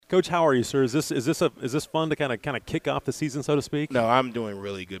Coach, how are you, sir? Is this fun to kind of kick off the season, so to speak? No, I'm doing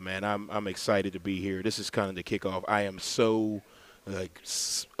really good, man. I'm excited to be here. This is kind of the kickoff. I am so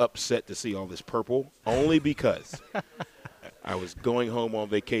upset to see all this purple, only because I was going home on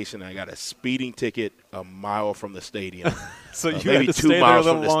vacation. I got a speeding ticket a mile from the stadium. So you maybe had to 2 stay miles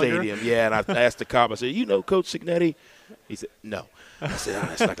there a from little the longer? stadium. Yeah, and I asked the cop. I said, "You know Coach Signetti?" He said, "No." I said,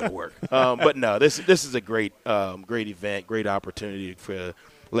 "That's not going to work." But no, this is a great event, great opportunity for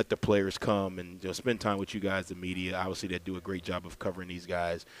let the players come and spend time with you guys, the media. Obviously, they do a great job of covering these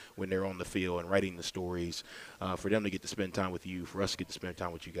guys when they're on the field and writing the stories. For them to get to spend time with you, for us to get to spend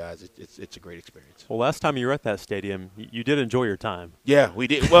time with you guys, it's a great experience. Well, last time you were at that stadium, you did enjoy your time. Yeah, we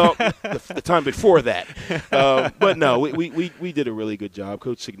did. Well, the time before that. But no, we did a really good job.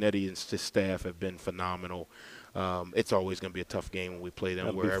 Coach Signetti and his staff have been phenomenal. It's always going to be a tough game when we play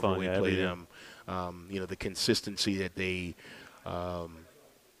them, wherever we play them. The consistency that they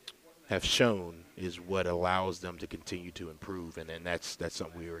have shown is what allows them to continue to improve, and that's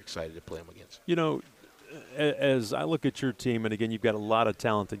something we were excited to play them against. As I look at your team, and again, you've got a lot of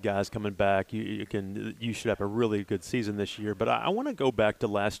talented guys coming back. You should have a really good season this year. But I want to go back to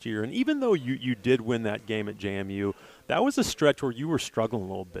last year, and even though you did win that game at JMU, that was a stretch where you were struggling a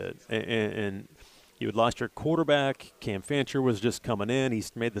little bit, and you had lost your quarterback. Cam Fancher was just coming in. He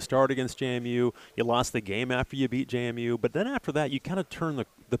made the start against JMU. You lost the game after you beat JMU. But then after that, you kind of turned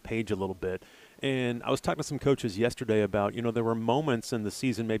the page a little bit. And I was talking to some coaches yesterday about, there were moments in the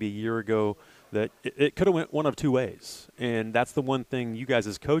season maybe a year ago that it could have went one of two ways. And that's the one thing you guys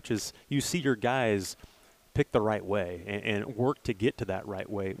as coaches, you see your guys pick the right way and work to get to that right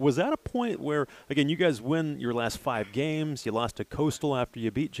way. Was that a point where, again, you guys win your last 5 games, you lost to Coastal after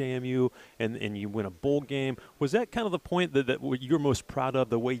you beat JMU, and you win a bowl game. Was that kind of the point that you're most proud of,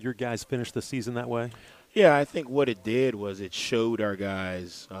 the way your guys finished the season that way? Yeah, I think what it did was it showed our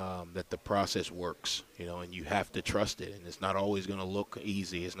guys that the process works, and you have to trust it. And it's not always going to look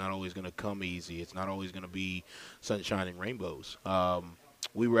easy. It's not always going to come easy. It's not always going to be sunshine and rainbows.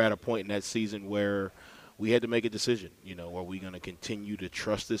 We were at a point in that season where we had to make a decision. Are we going to continue to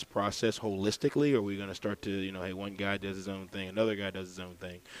trust this process holistically, or are we going to start to, hey, one guy does his own thing, another guy does his own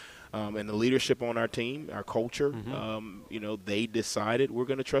thing? And the leadership on our team, our culture, they decided we're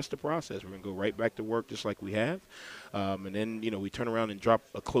going to trust the process. We're going to go right back to work just like we have. And then, we turn around and drop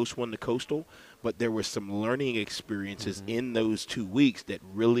a close one to Coastal. But there were some learning experiences in those 2 weeks that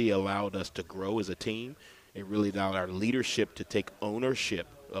really allowed us to grow as a team. It really allowed our leadership to take ownership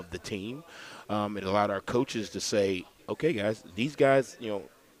of the team. It allowed our coaches to say, okay, guys, these guys,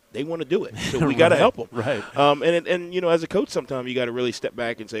 they want to do it, so we got to help them. Right. And as a coach, sometimes you got to really step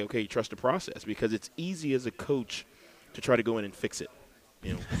back and say, okay, trust the process, because it's easy as a coach to try to go in and fix it. We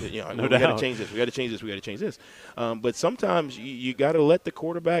got to change this. We got to change this. We got to change this. But sometimes you got to let the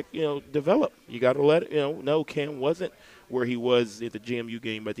quarterback, develop. You got to let no, Cam wasn't where he was at the JMU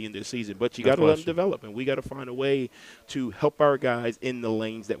game at the end of the season, but you got to let him develop, and we got to find a way to help our guys in the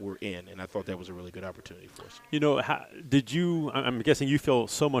lanes that we're in. And I thought that was a really good opportunity for us. How did you? I'm guessing you feel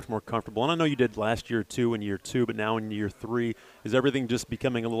so much more comfortable, and I know you did last year too, in year 2, but now in year 3, is everything just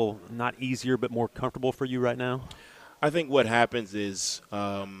becoming a little not easier but more comfortable for you right now? I think what happens is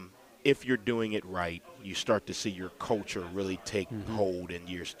if you're doing it right, you start to see your culture really take hold in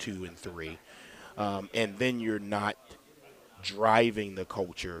years 2 and 3. And then you're not driving the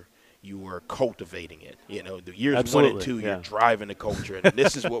culture, you are cultivating it. The years Absolutely. 1 and 2, you're driving the culture, and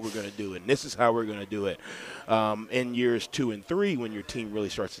this is what we're going to do, and this is how we're going to do it. In years 2 and 3, when your team really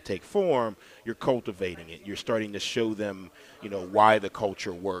starts to take form, you're cultivating it. You're starting to show them, why the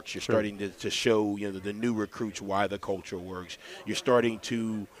culture works. You're starting to show, the new recruits why the culture works. You're starting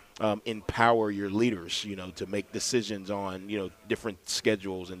to empower your leaders, to make decisions on, different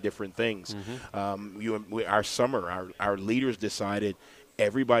schedules and different things. Our summer, our leaders decided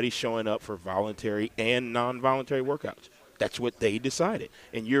everybody's showing up for voluntary and non-voluntary workouts. That's what they decided.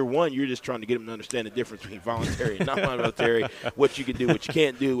 In year 1, you're just trying to get them to understand the difference between voluntary and non-voluntary, what you can do, what you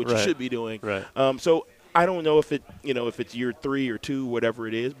can't do, what you should be doing. Right. So I don't know if it's year 3 or 2, whatever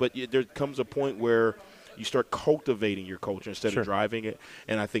it is, but there comes a point where you start cultivating your culture instead of driving it,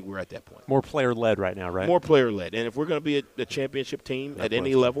 and I think we're at that point. More player-led right now, right? More player-led. And if we're going to be a championship team at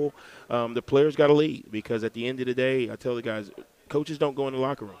any level, the players got to lead, because at the end of the day, I tell the guys, coaches don't go in the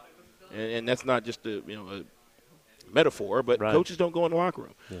locker room. And that's not just a metaphor, but coaches don't go in the locker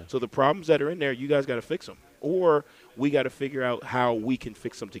room. Yeah. So the problems that are in there, you guys got to fix them. Or we got to figure out how we can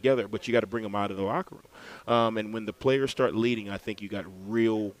fix them together, but you got to bring them out of the locker room. And when the players start leading, I think you got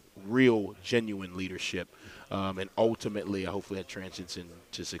real real, genuine leadership. And ultimately, hopefully that translates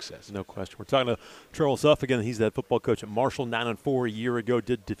into success. No question. We're talking to Charles Huff again. He's the head football coach at Marshall, 9-4 a year ago,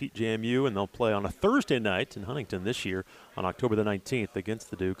 did defeat JMU, and they'll play on a Thursday night in Huntington this year on October the 19th against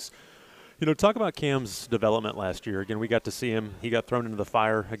the Dukes. You know, talk about Cam's development last year. Again, we got to see him. He got thrown into the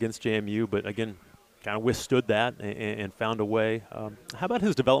fire against JMU, but again, kind of withstood that and found a way. How about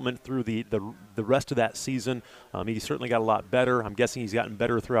his development through the rest of that season? He certainly got a lot better. I'm guessing he's gotten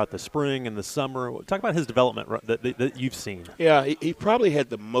better throughout the spring and the summer. Talk about his development that you've seen. Yeah, he probably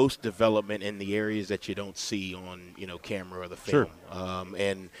had the most development in the areas that you don't see on, camera or the film. Sure.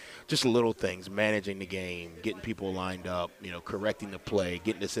 And just little things, managing the game, getting people lined up, correcting the play,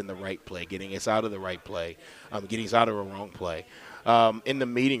 getting us in the right play, getting us out of the right play, getting us out of a wrong play. In the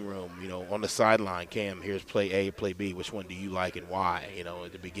meeting room, on the sideline, Cam, here's play A, play B. Which one do you like and why?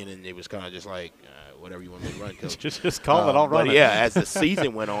 At the beginning, it was kind of just like, whatever you want me to run, coach. just call it, I'll run it. Yeah, as the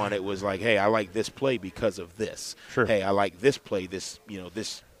season went on, it was like, hey, I like this play because of this. Sure. Hey, I like this play, this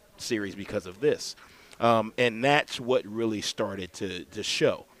series because of this. And that's what really started to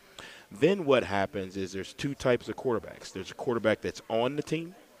show. Then what happens is there's two types of quarterbacks. There's a quarterback that's on the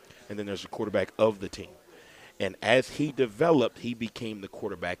team, and then there's a quarterback of the team. And as he developed, he became the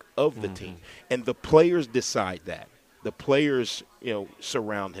quarterback of the team. And the players decide that. The players,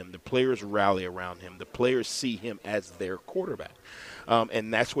 surround him. The players rally around him. The players see him as their quarterback.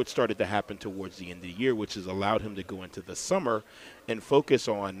 And that's what started to happen towards the end of the year, which has allowed him to go into the summer and focus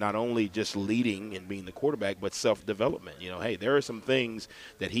on not only just leading and being the quarterback, but self-development. Hey, there are some things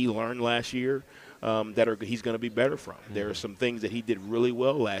that he learned last year he's going to be better from. There are some things that he did really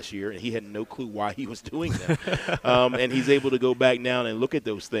well last year, and he had no clue why he was doing them. And he's able to go back down and look at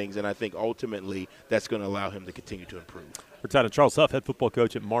those things, and I think ultimately that's going to allow him to continue to improve. We're talking to Charles Huff, head football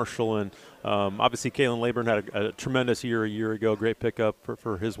coach at Marshall, and obviously Kalen Laburn had a tremendous year a year ago, great pickup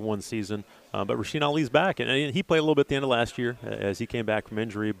for his one season. But Rasheen Ali's back, and he played a little bit at the end of last year as he came back from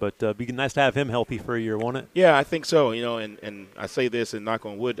injury. But it'd be nice to have him healthy for a year, won't it? Yeah, I think so. And I say this and knock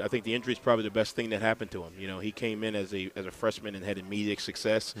on wood, I think the injury is probably the best thing that happened to him. He came in as a freshman and had immediate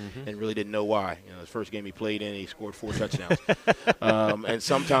success and really didn't know why. His first game he played in, he scored 4 touchdowns. And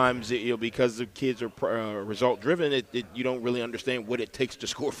sometimes, because the kids are result driven, you don't really understand what it takes to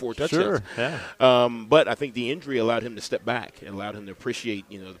score 4 touchdowns. Sure. Yeah. But I think the injury allowed him to step back. It allowed him to appreciate,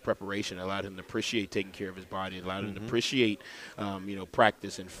 the preparation. It allowed him to appreciate taking care of his body. It allowed him to appreciate,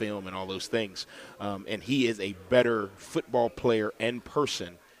 practice and film and all those things. And he is a better football player and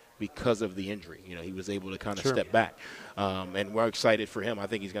person because of the injury. He was able to kind of step back. And we're excited for him. I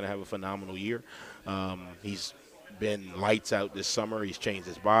think he's going to have a phenomenal year. He's been lights out this summer. He's changed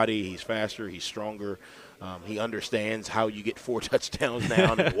his body. He's faster. He's stronger. He understands how you get 4 touchdowns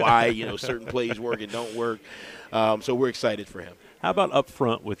now and why, certain plays work and don't work. So we're excited for him. How about up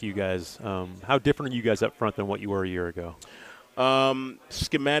front with you guys? How different are you guys up front than what you were a year ago?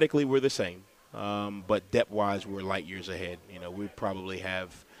 Schematically, we're the same. But depth-wise, we're light years ahead. We probably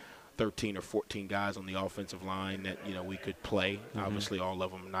have 13 or 14 guys on the offensive line that, we could play. Obviously, all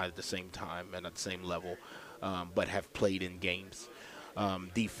of them not at the same time and at the same level, but have played in games.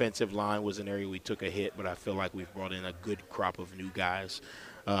 Defensive line was an area we took a hit, but I feel like we've brought in a good crop of new guys.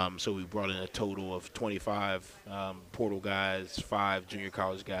 So we brought in a total of 25 portal guys, 5 junior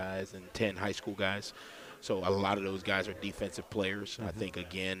college guys, and 10 high school guys. So a lot of those guys are defensive players. I think,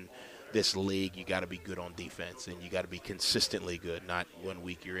 again, this league, you got to be good on defense, and you got to be consistently good, not 1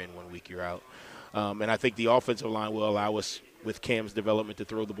 week you're in, 1 week you're out. And I think the offensive line will allow us, with Cam's development, to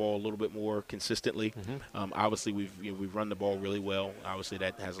throw the ball a little bit more consistently. Obviously, we've run the ball really well. Obviously,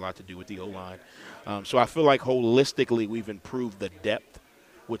 that has a lot to do with the O-line. So I feel like holistically we've improved the depth,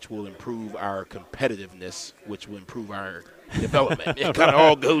 which will improve our competitivenely, which will improve our development. It kind of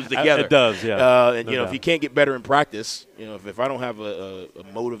all goes together. It does, yeah. And, if you can't get better in practice, if I don't have a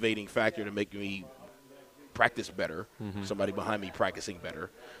motivating factor to make me practice better, somebody behind me practicing better,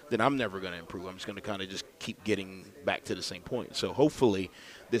 then I'm never going to improve. I'm just going to kind of just keep getting back to the same point. So hopefully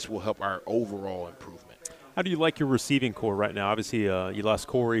this will help our overall improvement. How do you like your receiving core right now? Obviously, you lost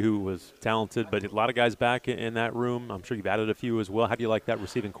Corey, who was talented, but a lot of guys back in that room. I'm sure you've added a few as well. How do you like that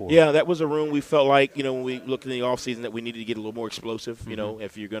receiving core? Yeah, that was a room we felt like, when we looked in the offseason, that we needed to get a little more explosive.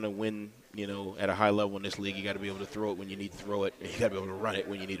 If you're going to win, at a high level in this league, you got to be able to throw it when you need to throw it, and you got to be able to run it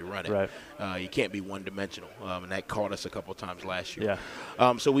when you need to run it. Right. You can't be one-dimensional, and that caught us a couple of times last year.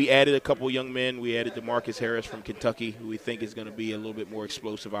 Yeah. So we added a couple of young men. We added DeMarcus Harris from Kentucky, who we think is going to be a little bit more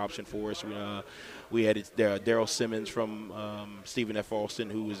explosive option for us. We added Daryl Simmons from Stephen F. Austin,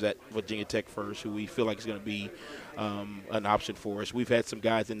 who was at Virginia Tech first, who we feel like is going to be an option for us. We've had some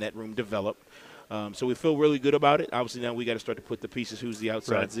guys in that room develop. So we feel really good about it. Obviously, now we got to start to put the pieces. Who's the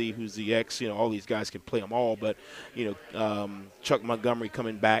outside Z? Who's the X? All these guys can play them all. But Chuck Montgomery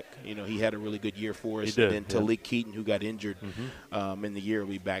coming back. He had a really good year for us. He did, and then Talik Keaton, who got injured in the year,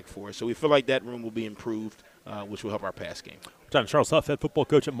 will be back for us. So we feel like that room will be improved, which will help our pass game. Time Charles Huff, head football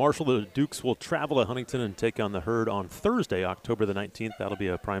coach at Marshall. The Dukes will travel to Huntington and take on the Herd on Thursday, October the 19th. That'll be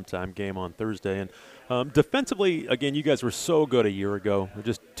a primetime game on Thursday. And defensively, again, you guys were so good a year ago.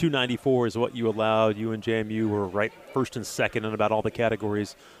 Just 294 is what you allowed. You and JMU were right first and second in about all the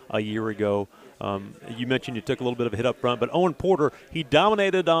categories a year ago. You mentioned you took a little bit of a hit up front, but Owen Porter, he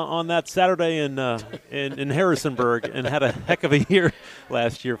dominated on that Saturday in Harrisonburg and had a heck of a year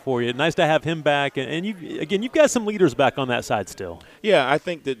last year for you. Nice to have him back. And you've got some leaders back on that side still. Yeah, I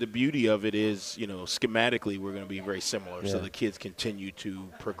think that the beauty of it is, schematically we're going to be very similar. Yeah. So the kids continue to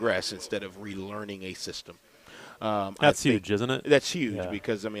progress instead of relearning a system. That's huge, isn't it? That's huge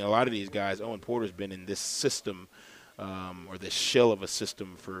because, a lot of these guys, Owen Porter's been in this system or this shell of a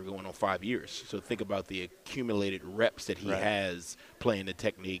system for going on 5 years. So think about the accumulated reps that he has playing the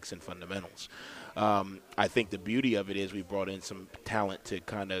techniques and fundamentals. I think the beauty of it is we brought in some talent to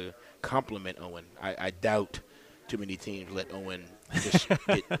kind of complement Owen. I doubt too many teams let Owen just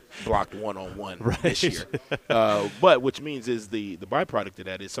get blocked one-on-one this year. But which means is the byproduct of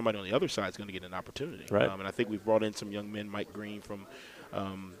that is somebody on the other side is going to get an opportunity. Right. And I think we've brought in some young men, Mike Green from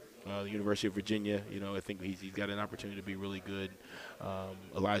the University of Virginia. I think he's got an opportunity to be really good.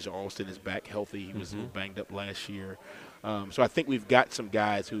 Elijah Alston is back healthy. He was a little banged up last year. So I think we've got some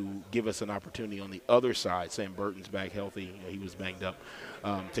guys who give us an opportunity on the other side. Sam Burton's back healthy. He was banged up.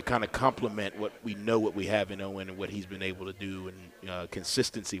 To kind of complement what we have in Owen and what he's been able to do and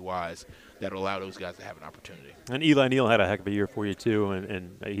consistency-wise that'll allow those guys to have an opportunity. And Eli Neal had a heck of a year for you too,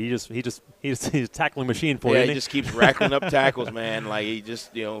 and he's a tackling machine for you. Yeah, he just keeps rackling up tackles, man. Like he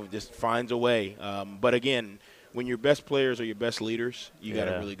just finds a way. But again, when your best players are your best leaders, you got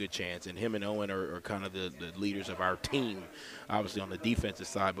a really good chance. And him and Owen are kind of the leaders of our team, obviously on the defensive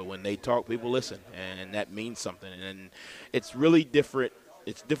side. But when they talk, people listen, and that means something. And it's really different.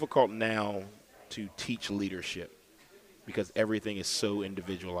 It's difficult now to teach leadership because everything is so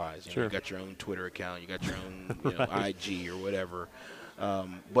individualized. You got your own Twitter account, you got your own IG or whatever.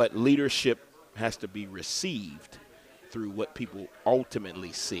 But leadership has to be received through what people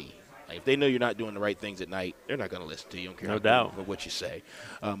ultimately see. Like if they know you're not doing the right things at night, they're not going to listen to you. Don't care for what you say.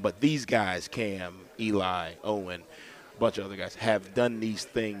 But these guys, Cam, Eli, Owen, a bunch of other guys, have done these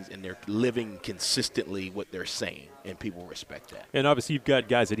things, and they're living consistently what they're saying, and people respect that. And obviously you've got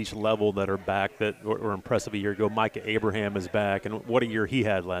guys at each level that are back that were impressive a year ago. Micah Abraham is back, and what a year he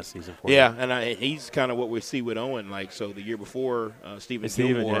had last season for you. And he's kind of what we see with Owen. Like, so the year before, Stephen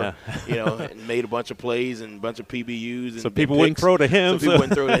Gilmore, made a bunch of plays and a bunch of PBUs. And so people wouldn't throw to him. So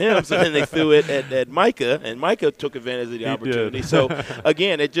then they threw it at Micah, and Micah took advantage of the opportunity. Did. So,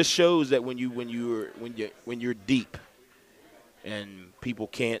 again, it just shows that when you're deep, and people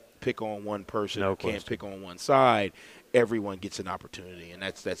can't pick on one person or can't pick on one side, everyone gets an opportunity. And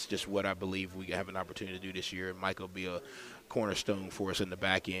that's just what I believe we have an opportunity to do this year. And Mike will be a cornerstone for us in the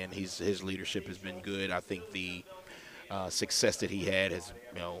back end. His leadership has been good. I think the success that he had has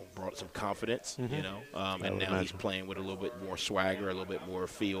brought some confidence, and now he's playing with a little bit more swagger, a little bit more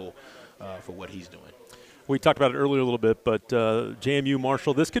feel for what he's doing. We talked about it earlier a little bit, but JMU,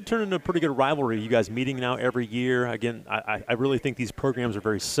 Marshall, this could turn into a pretty good rivalry. You guys meeting now every year. Again, I really think these programs are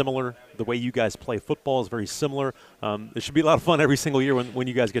very similar. The way you guys play football is very similar. It should be a lot of fun every single year when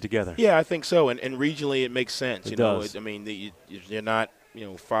you guys get together. Yeah, I think so. And regionally it makes sense. It does. You're not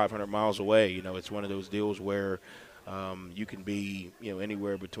 500 miles away. It's one of those deals where you can be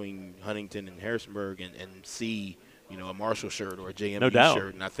anywhere between Huntington and Harrisonburg and see a Marshall shirt or a JMU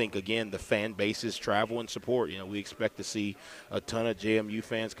shirt. And I think, again, the fan bases travel and support. We expect to see a ton of JMU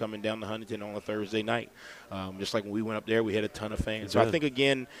fans coming down to Huntington on a Thursday night. Just like when we went up there, we had a ton of fans. So I think,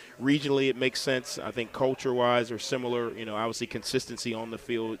 again, regionally it makes sense. I think culture-wise are similar. Obviously consistency on the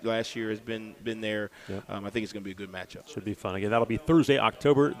field last year has been there. Yep. I think it's going to be a good matchup. Should be fun. Again, that'll be Thursday,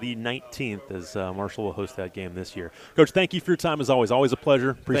 October the 19th, as Marshall will host that game this year. Coach, thank you for your time as always. Always a pleasure.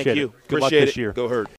 Appreciate it. Thank you. Good luck Appreciate this year. Go Herd.